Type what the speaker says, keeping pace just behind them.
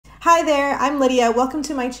Hi there, I'm Lydia. Welcome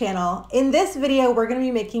to my channel. In this video, we're going to be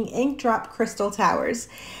making ink drop crystal towers.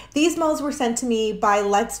 These molds were sent to me by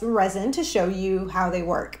Resin to show you how they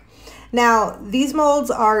work. Now, these molds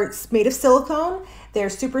are made of silicone. They're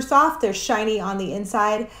super soft, they're shiny on the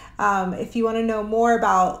inside. If you want to know more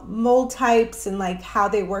about mold types and like how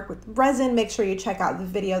they work with resin, make sure you check out the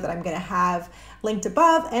video that I'm going to have linked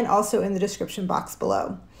above and also in the description box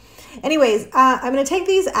below. Anyways, I'm going to take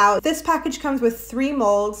these out. This package comes with 3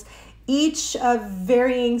 molds, each of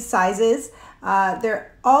varying sizes.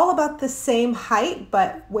 They're all about the same height,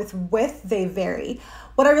 but with width, they vary.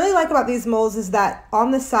 What I really like about these molds is that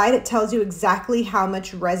on the side, it tells you exactly how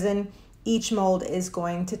much resin each mold is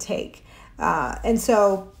going to take. And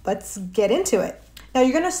so let's get into it. Now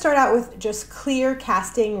you're going to start out with just clear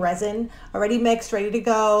casting resin, already mixed, ready to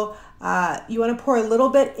go. You want to pour a little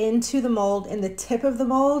bit into the mold, in the tip of the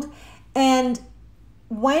mold, and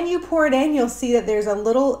when you pour it in, you'll see that there's a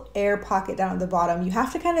little air pocket down at the bottom. You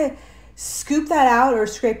have to kind of scoop that out or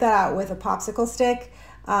scrape that out with a popsicle stick,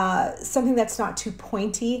 something that's not too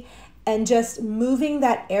pointy, and just moving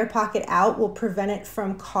that air pocket out will prevent it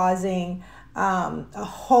from causing a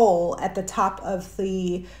hole at the top of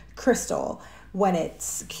the crystal when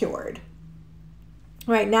it's cured.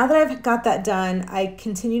 All right, now that I've got that done, I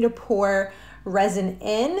continue to pour resin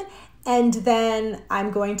in, and then I'm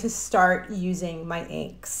going to start using my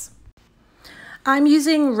inks. I'm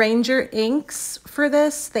using Ranger inks for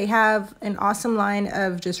this. They have an awesome line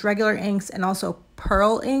of just regular inks and also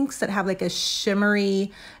pearl inks that have like a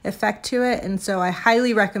shimmery effect to it, and so I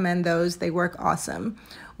highly recommend those. They work awesome.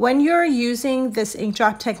 When you're using this ink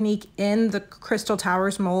drop technique in the Crystal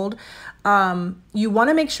Towers mold, you want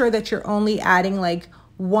to make sure that you're only adding like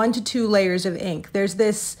 1 to 2 layers of ink. There's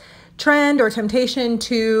this trend or temptation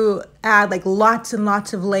to add like lots and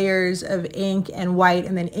lots of layers of ink and white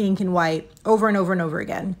and then ink and white over and over and over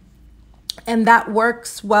again. And that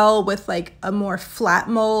works well with like a more flat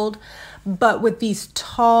mold, but with these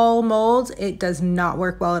tall molds, it does not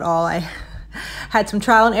work well at all. I had some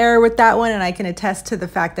trial and error with that one, and I can attest to the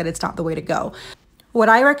fact that it's not the way to go. What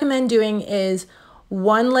I recommend doing is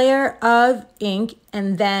 1 layer of ink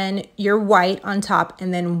and then your white on top,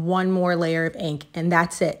 and then 1 more layer of ink, and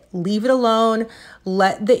that's it. Leave it alone,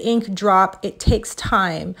 let the ink drop. It takes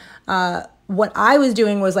time. What I was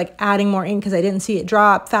doing was like adding more ink because I didn't see it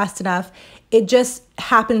drop fast enough. It just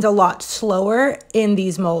happens a lot slower in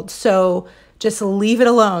these molds, so just leave it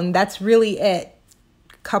alone. That's really it.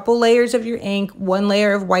 Couple layers of your ink, 1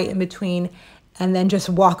 layer of white in between, and then just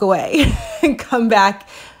walk away and come back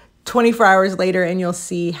 24 hours later and you'll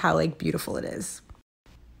see how like beautiful it is.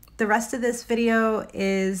 The rest of this video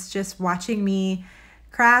is just watching me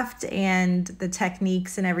craft and the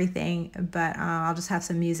techniques and everything, but I'll just have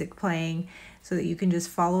some music playing so that you can just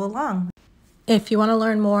follow along. If you want to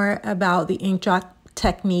learn more about the ink drop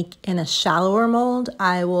technique in a shallower mold,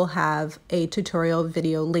 I will have a tutorial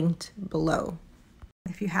video linked below.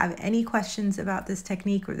 If you have any questions about this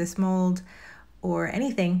technique or this mold or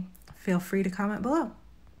anything, feel free to comment below.